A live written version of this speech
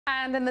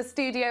And in the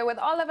studio with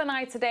Olive and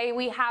I today,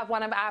 we have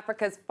one of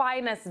Africa's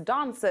finest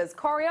dancers,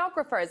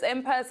 choreographers,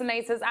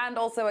 impersonators, and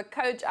also a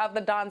coach of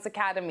the Dance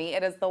Academy.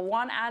 It is the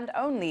one and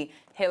only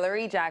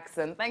Hilarry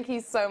Jackson. Thank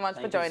you so much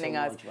for joining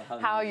us.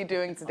 How are you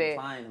doing today?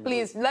 I'm fine.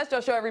 Please, let's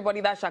just show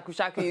everybody that shaku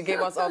shaku you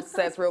gave us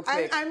upstairs real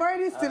quick. I'm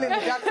already still in the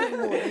Jackson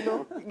mood, you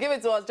know. Give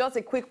it to us, just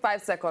a quick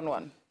 5-second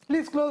one.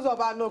 Please close up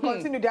and no,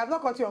 continue. They have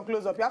not caught you on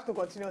close up. You have to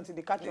continue until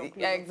they catch you on close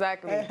up. Yeah,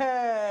 exactly.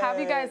 Have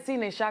you guys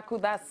seen a shaku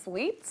that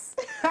sweet?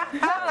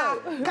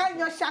 Can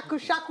your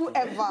shaku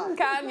ever?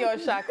 Can your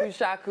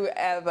shaku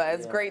ever?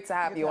 It's great to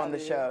have you on the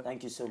show.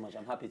 Thank you so much.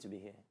 I'm happy to be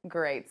here.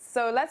 Great.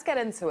 So let's get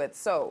into it.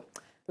 So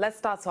let's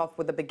start off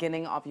with the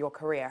beginning of your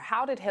career.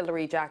 How did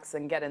Hilarry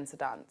Jackson get into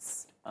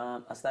dance?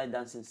 I started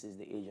dancing since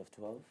the age of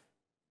 12.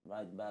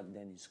 Right back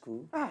then in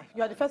school.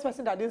 You are the first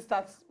person that didn't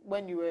start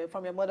when you were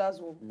from your mother's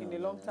womb in a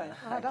long time.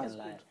 That's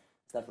good. I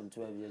started from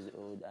 12 years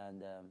old,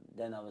 and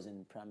then I was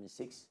in primary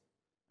 6.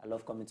 I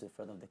love coming to the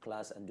front of the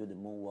class and do the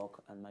moonwalk,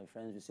 and my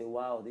friends would say,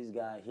 wow, this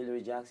guy,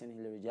 Hilarry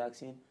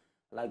Jackson.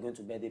 I like going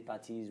to birthday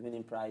parties,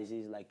 winning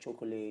prizes like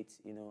chocolates,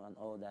 you know, and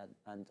all that,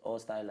 and all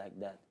style like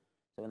that.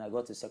 So when I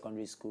got to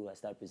secondary school, I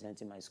started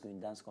presenting my school in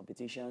dance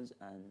competitions,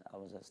 and I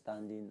was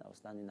standing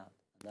out.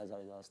 That's how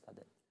it all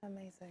started.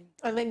 Amazing.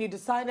 And then you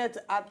decided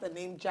to add the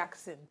name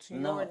Jackson to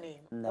your name?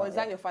 Or is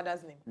that your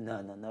father's name?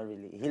 No, not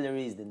really.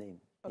 Hilarry is the name.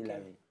 Okay.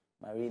 Hilarry.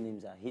 My real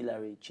names are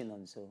Hilarry,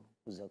 Chinonso,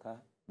 Uzoka.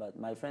 But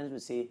my friends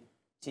would say,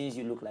 since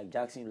you look like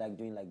Jackson, you like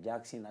doing like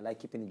Jackson, I like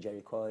keeping the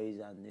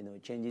Jerichois and, you know,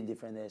 changing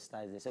different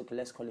hairstyles. They said, okay,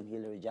 let's call him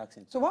Hilarry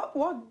Jackson. So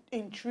what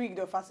intrigued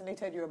or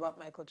fascinated you about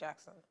Michael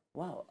Jackson?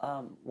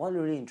 Wow. What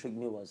really intrigued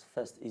me was,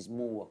 first, his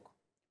moonwalk.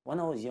 When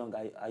I was young,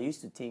 I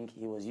used to think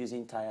he was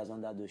using tires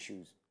under those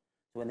shoes.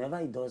 So whenever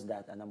he does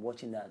that, and I'm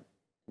watching that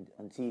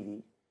on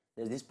TV,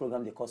 there's this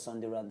program they call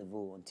Sunday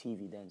Rendezvous on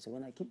TV then. So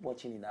when I keep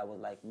watching it, I was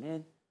like,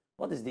 man,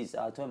 what is this?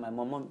 I told my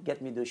mom,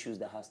 get me those shoes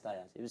that has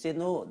tires. He would say,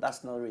 no,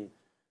 that's not real.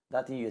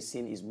 That thing you're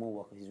seeing is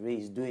moonwalk.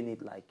 He's doing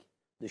it like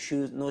the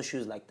shoes, no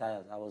shoes like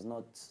tires. I was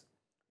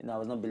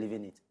not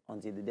believing it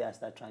until the day I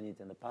started trying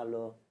it in the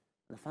parlor.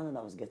 And I found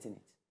out I was getting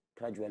it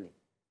gradually.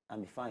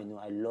 And before I know,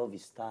 I love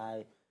his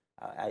style.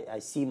 I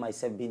see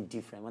myself being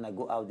different. When I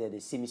go out there, they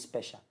see me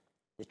special.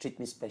 They treat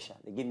me special.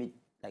 They give me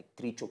like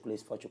 3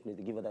 chocolates, 4 chocolates.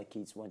 They give other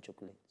kids 1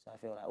 chocolate. So I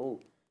feel like,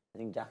 oh, I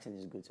think Jackson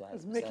is good. So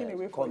it's making a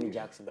way call for me you.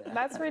 Jackson.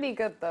 That's really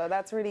good, though.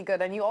 That's really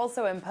good. And you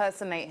also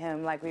impersonate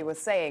him, like we were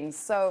saying.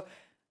 So,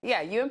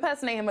 yeah, you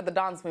impersonate him with the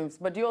dance moves,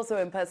 but do you also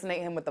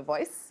impersonate him with the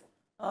voice?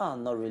 Oh,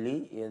 not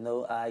really. You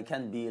know, I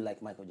can't be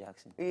like Michael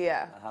Jackson.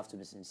 Yeah. I have to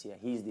be sincere.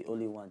 He's the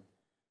only one,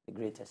 the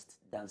greatest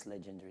dance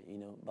legendary, you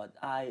know. But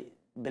I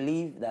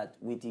believe that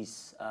with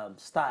his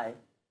style,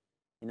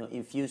 you know,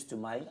 infused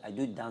to I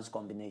do dance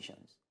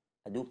combinations.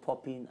 I do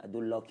popping, I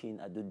do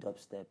locking, I do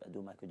dubstep, I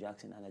do Michael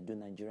Jackson, and I do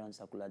Nigerian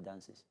circular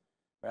dances.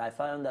 But I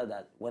found out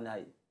that when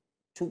I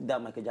took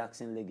that Michael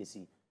Jackson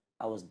legacy,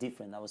 I was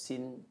different. I was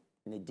seen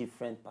in a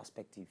different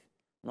perspective,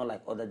 not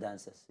like other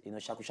dancers. You know,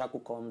 shaku shaku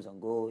comes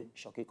and go,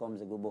 shoki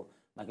comes and go, but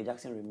Michael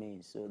Jackson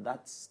remains. So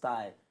that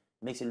style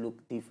makes it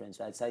look different.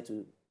 So I decided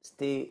to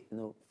stay, you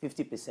know,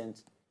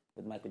 50%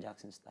 with Michael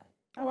Jackson's style.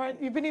 All right,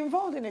 you've been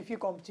involved in a few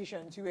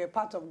competitions. You were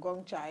part of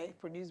Gong Chai,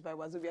 produced by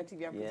Wazobia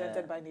TV and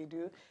presented by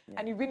Nedu. Yeah.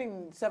 And you've been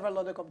in several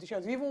other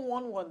competitions. You even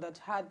won one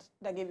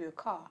that gave you a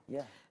car.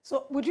 Yeah.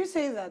 So would you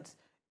say that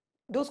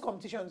those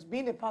competitions,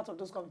 being a part of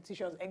those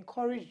competitions,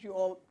 encouraged you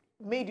or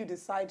made you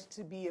decide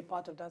to be a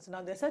part of dance?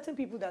 Now, there are certain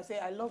people that say,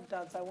 I love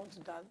dance, I want to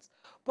dance,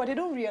 but they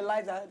don't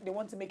realize that they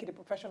want to make it a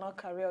professional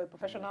career, a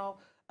professional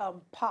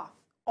path,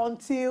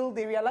 until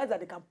they realize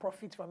that they can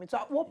profit from it. So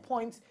at what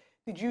point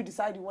did you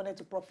decide you wanted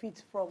to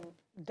profit from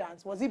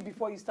dance? Was it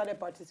before you started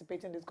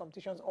participating in these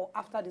competitions or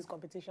after these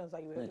competitions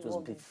that you were involved in? It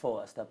was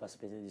before I started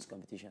participating in this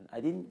competition. I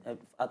didn't,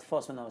 at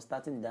first when I was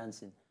starting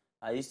dancing,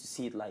 I used to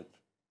see it like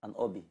an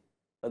hobby.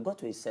 I got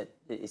to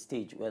a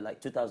stage where like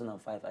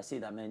 2005, I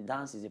said that, man,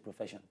 dance is a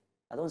profession.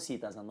 I don't see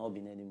it as an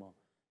hobby anymore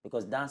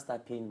because dance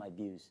started paying my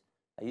bills.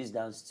 I used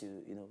dance to,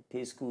 you know,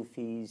 pay school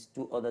fees,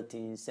 do other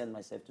things, send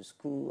myself to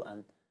school.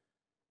 And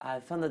I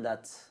found out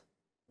that,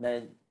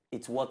 man,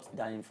 it's worth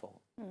dying for.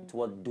 It's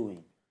worth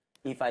doing.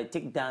 If I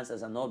take dance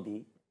as an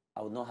hobby,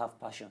 I would not have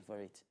passion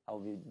for it. I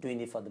would be doing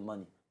it for the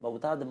money. But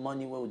without the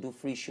money, when we do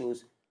free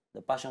shows,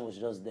 the passion was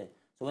just there.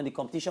 So when the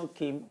competition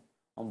came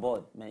on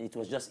board, man, it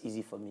was just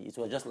easy for me. It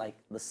was just like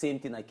the same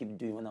thing I keep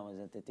doing when I was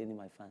entertaining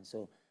my fans.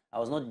 So I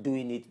was not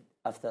doing it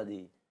after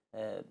the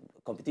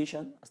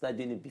competition. I started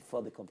doing it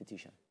before the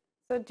competition.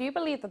 So do you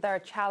believe that there are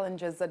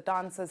challenges that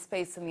dancers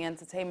face in the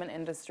entertainment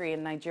industry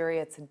in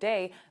Nigeria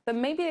today that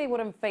maybe they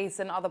wouldn't face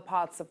in other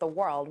parts of the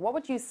world? What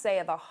would you say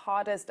are the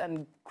hardest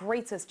and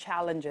greatest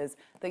challenges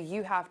that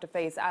you have to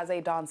face as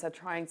a dancer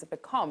trying to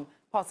become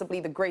possibly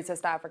the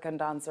greatest African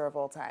dancer of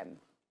all time?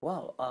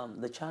 Well,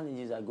 the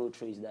challenges I go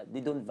through is that they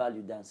don't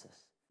value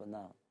dancers for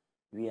now.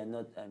 We are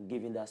not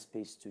giving that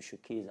space to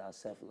showcase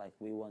ourselves like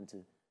we want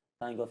to.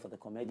 Thank God for the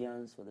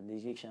comedians, for the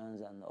musicians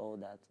and all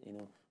that, you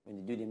know. When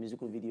they do the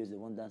musical videos, they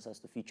want dancers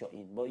to feature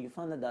in. But you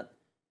find out that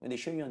when they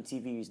show you on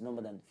TV, it's no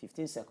more than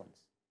 15 seconds.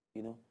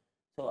 you know.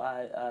 So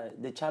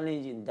the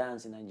challenge in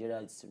dance in Nigeria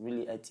is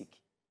really ethic,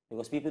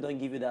 because people don't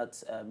give you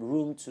that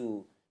room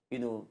to, you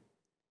know,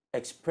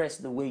 express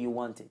the way you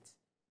want it.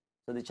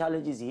 So the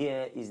challenge is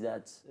here is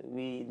that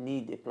we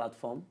need a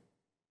platform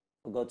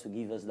for God to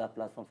give us that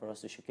platform for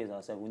us to showcase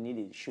ourselves. We need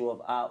a show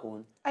of our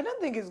own. I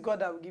don't think it's God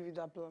that will give you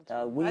that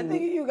platform. I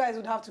think you guys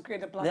would have to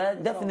create a platform. Yeah,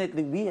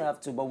 definitely, we have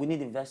to, but we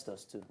need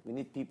investors too. We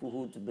need people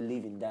who to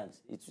believe in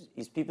dance.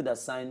 It's people that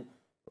sign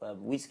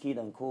Wizkid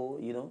and Co.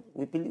 You know,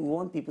 we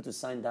want people to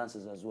sign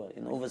dancers as well.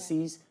 In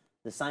overseas,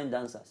 they sign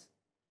dancers.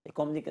 A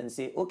company can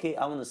say, okay,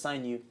 I want to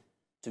sign you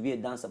to be a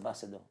dance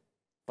ambassador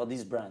for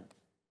this brand.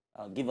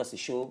 Give us a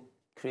show,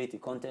 create a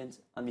content,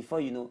 and before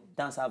you know,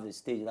 dance have a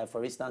stage. Like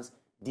for instance,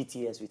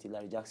 DTS with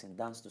Hilarry Jackson,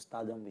 Dance to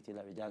Stardom with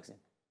Hilarry Jackson,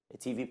 a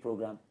TV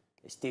program,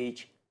 a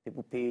stage,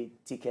 people pay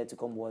ticket to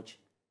come watch.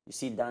 You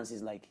see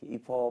dances like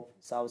hip-hop,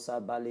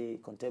 salsa, ballet,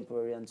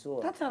 contemporary, and so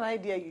on. That's an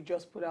idea you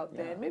just put out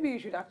there. Maybe you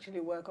should actually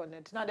work on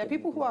it. Now, there are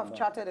people who have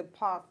charted a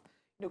path,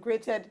 you know,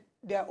 created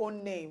their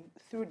own name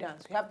through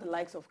dance. We have the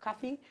likes of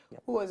Kathy,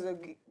 who is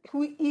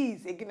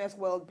a Guinness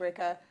World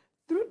Breaker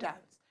through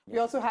dance. We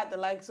also had the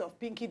likes of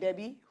Pinky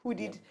Debbie, who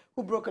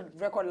broke a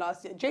record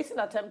last year. Jason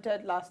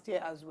attempted last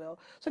year as well.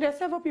 So there are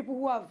several people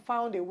who have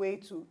found a way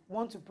to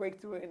want to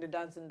break through in the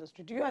dance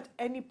industry. Do you at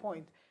any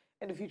point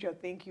in the future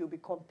think you'll be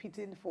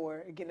competing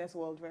for a Guinness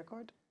World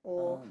Record?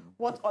 Or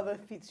what other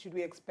feats should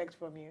we expect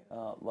from you?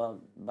 Well,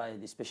 by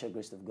the special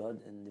grace of God,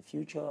 in the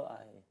future,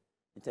 I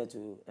intend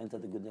to enter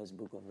the Guinness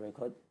Book of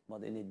Record,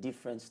 but in a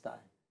different style.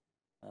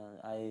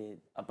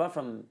 Apart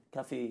from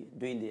Kathy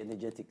doing the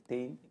energetic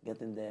thing,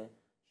 getting there,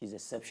 she's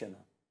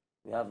exceptional.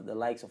 We have the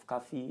likes of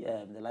Kathy,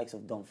 the likes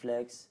of Don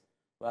Flex,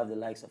 we have the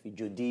likes of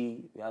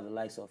Ijodi, we have the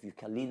likes of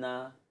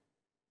Eukalina,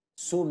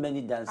 so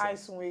many dancers.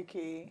 Ice.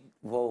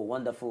 Wow,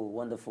 wonderful,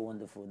 wonderful,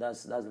 wonderful.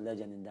 That's a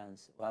legend in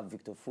dance. We have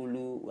Victor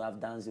Fulu, we have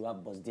Danzi, we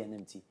have Boss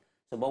DNMT.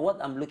 So, but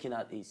what I'm looking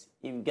at is,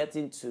 in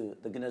getting to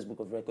the Guinness Book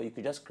of Records, you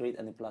could just create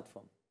any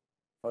platform.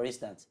 For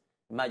instance,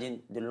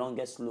 imagine the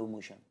longest slow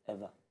motion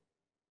ever.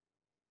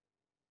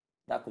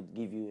 That could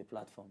give you a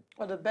platform.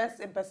 Or the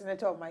best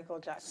impersonator of Michael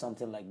Jackson.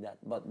 Something like that.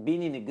 But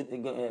being in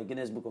a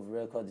Guinness Book of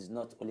Records is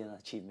not only an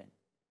achievement,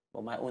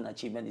 but my own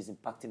achievement is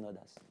impacting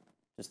others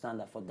to stand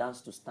up, for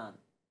dance to stand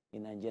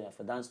in Nigeria,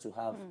 for dance to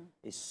have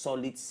a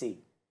solid say.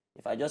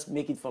 If I just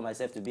make it for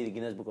myself to be the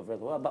Guinness Book of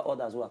Records, what about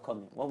others who are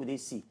coming? What will they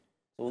see?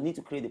 So we need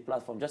to create a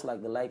platform, just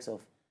like the likes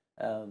of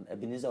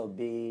Ebenezer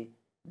Obey,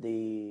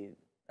 the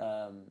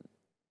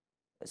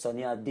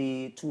Sonia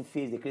Day,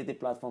 Two-Face, they created a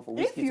platform for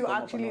If you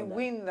actually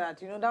win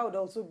that, you know, that would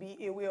also be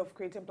a way of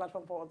creating a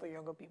platform for other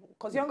younger people.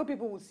 Because younger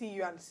people will see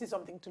you and see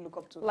something to look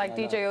up to. Like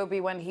DJ Obi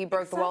when he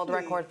broke the world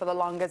record for the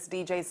longest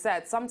DJ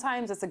set.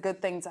 Sometimes it's a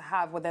good thing to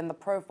have within the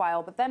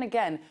profile, but then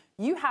again,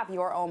 you have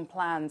your own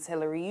plans,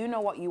 Hilarry. You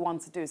know what you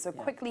want to do. So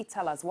quickly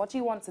tell us, what do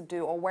you want to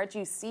do, or where do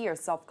you see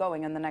yourself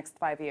going in the next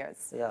 5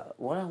 years? Yeah,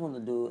 what I want to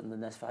do in the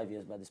next 5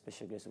 years, by the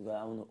special grace of God,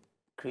 I want to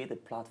create a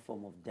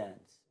platform of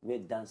dance where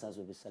dancers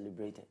will be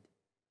celebrated,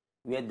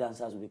 where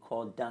dancers will be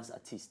called dance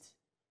artists.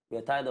 We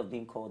are tired of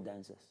being called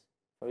dancers.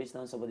 For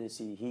instance, somebody will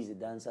see he's a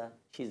dancer,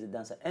 she's a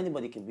dancer.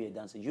 Anybody can be a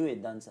dancer. You're a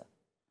dancer.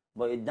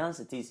 But a dance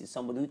artist is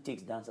somebody who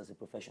takes dance as a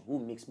profession, who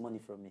makes money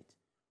from it,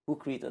 who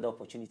creates other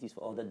opportunities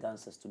for other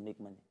dancers to make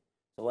money.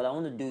 So what I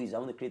want to do is I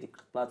want to create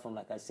a platform,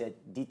 like I said,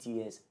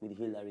 DTS with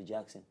Hilarry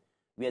Jackson,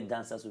 where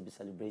dancers will be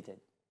celebrated.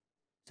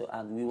 So,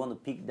 and we want to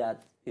pick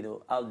that, you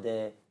know, out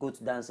there, go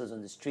to dancers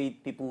on the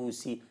street, people who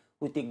see,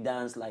 who take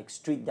dance like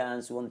street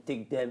dance, we want to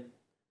take them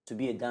to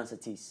be a dance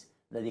artist,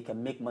 that they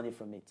can make money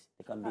from it.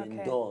 They can be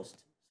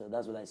endorsed. So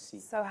that's what I see.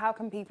 So how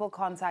can people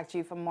contact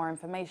you for more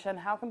information?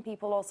 How can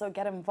people also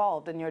get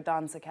involved in your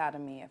dance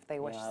academy if they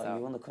wish so?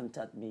 You want to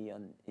contact me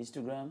on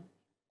Instagram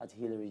at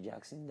Hilarry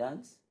Jackson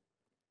Dance.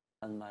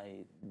 And my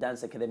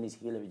dance academy is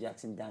Hilarry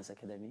Jackson Dance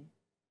Academy.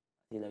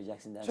 Hilarry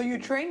Jackson Dance. So you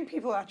train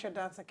people at your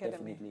dance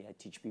academy? Definitely. I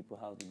teach people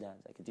how to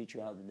dance. I can teach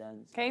you how to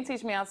dance. Can you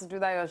teach me how to do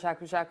that, your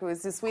shaku shaku?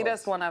 It's the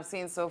sweetest one I've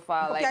seen so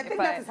far. Okay, I think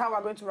that is how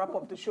we're going to wrap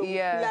up the show.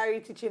 Yeah. With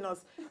Hilarry teaching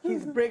us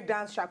his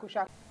breakdance shaku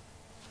shaku.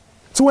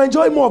 To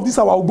enjoy more of these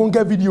our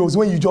Ogbonge videos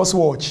when you just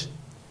watch,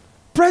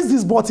 press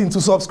this button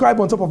to subscribe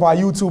on top of our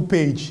YouTube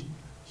page.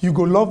 You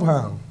go love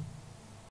am.